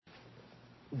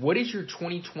What is your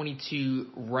 2022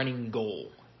 running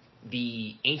goal?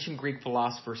 The ancient Greek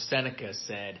philosopher Seneca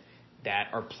said that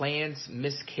our plans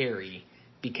miscarry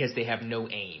because they have no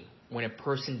aim. When a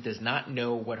person does not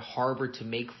know what harbor to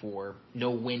make for,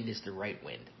 no wind is the right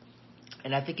wind.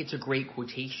 And I think it's a great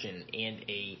quotation and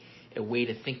a way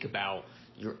to think about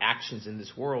your actions in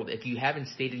this world. If you haven't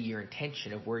stated your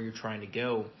intention of where you're trying to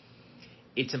go,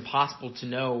 it's impossible to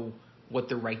know what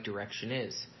the right direction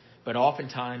is. But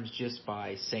oftentimes, just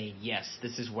by saying, yes,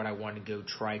 this is what I want to go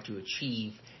try to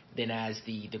achieve, then as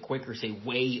the Quakers say,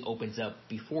 way opens up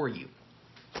before you.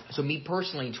 So me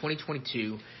personally, in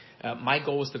 2022, my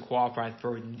goal is to qualify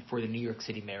for the New York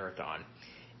City Marathon.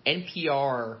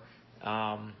 NPR,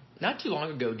 not too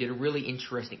long ago, did a really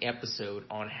interesting episode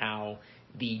on how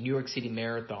the New York City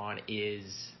Marathon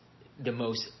is the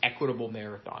most equitable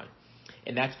marathon.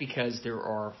 And that's because there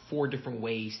are 4 different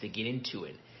ways to get into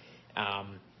it.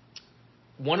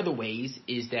 One of the ways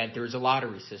is that there's a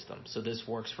lottery system. So this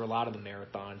works for a lot of the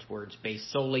marathons where it's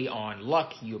based solely on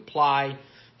luck. You apply,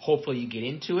 hopefully you get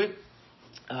into it.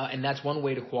 And that's one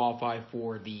way to qualify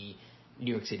for the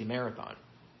New York City Marathon.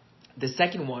 The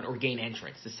second one, or gain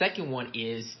entrance. The second one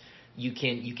is you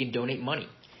can donate money.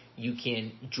 You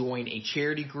can join a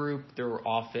charity group. There are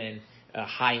often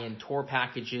high-end tour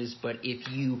packages. But if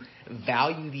you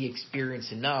value the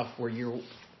experience enough where you're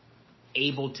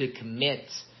able to commit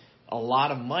a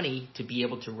lot of money to be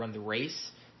able to run the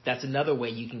race, that's another way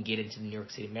you can get into the New York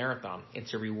City Marathon.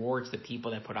 It's a reward to the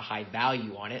people that put a high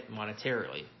value on it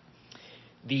monetarily.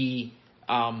 The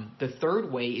third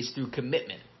way is through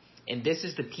commitment. And this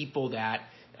is the people that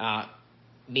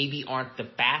maybe aren't the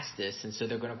fastest, and so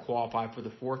they're going to qualify for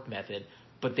the fourth method,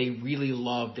 but they really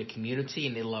love the community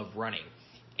and they love running.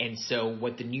 And so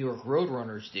what the New York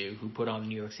Roadrunners do, who put on the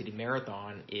New York City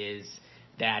Marathon, is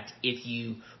that if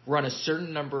you run a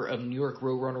certain number of New York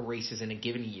Roadrunner races in a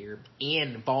given year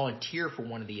and volunteer for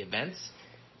one of the events,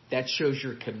 that shows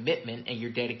your commitment and your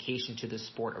dedication to the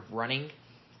sport of running,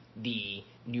 the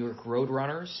New York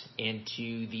Roadrunners,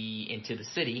 into the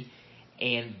city.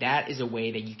 And that is a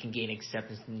way that you can gain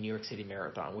acceptance in the New York City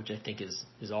Marathon, which I think is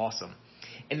awesome.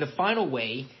 And the final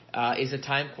way is a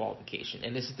time qualification.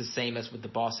 And this is the same as with the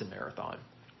Boston Marathon.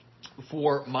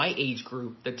 For my age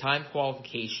group, the time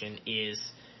qualification is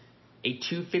a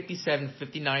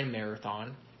 2:57:59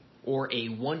 marathon or a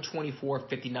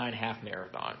 1:24:59 half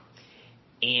marathon.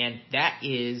 And that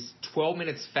is 12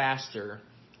 minutes faster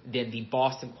than the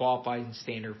Boston qualifying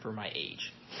standard for my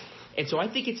age. And so I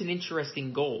think it's an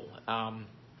interesting goal.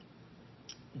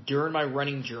 During my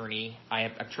running journey,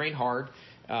 I've trained hard,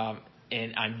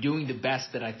 and I'm doing the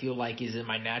best that I feel like is in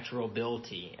my natural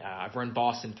ability. I've run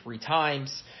Boston 3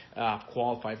 times, I've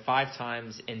qualified 5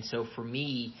 times, and so for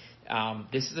me,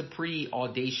 this is a pretty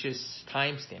audacious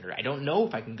time standard. I don't know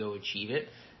if I can go achieve it,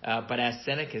 but as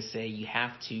Seneca say, you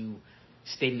have to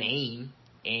state an aim,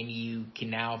 and you can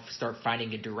now start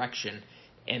finding a direction,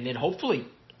 and then hopefully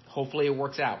it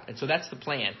works out. And so that's the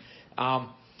plan.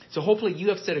 So hopefully you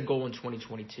have set a goal in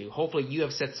 2022. Hopefully you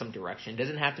have set some direction. It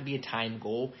doesn't have to be a time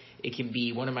goal. It can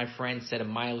be, one of my friends set a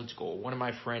mileage goal. One of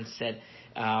my friends said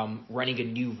running a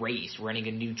new race, running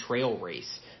a new trail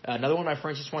race. Another one of my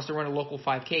friends just wants to run a local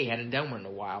 5K. Hadn't done one in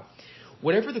a while.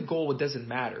 Whatever the goal, it doesn't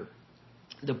matter.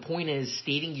 The point is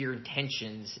stating your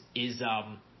intentions is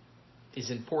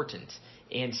important.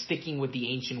 And sticking with the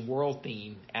ancient world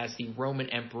theme, as the Roman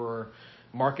Emperor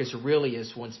Marcus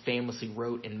Aurelius once famously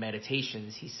wrote in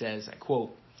Meditations, he says, I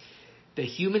quote, "The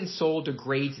human soul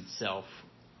degrades itself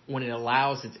when it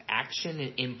allows its action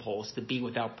and impulse to be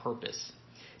without purpose,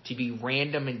 to be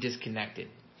random and disconnected,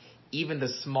 even the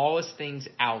smallest things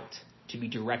out to be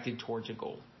directed towards a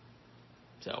goal."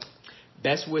 So,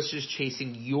 best wishes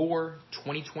chasing your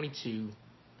 2022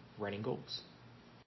 running goals.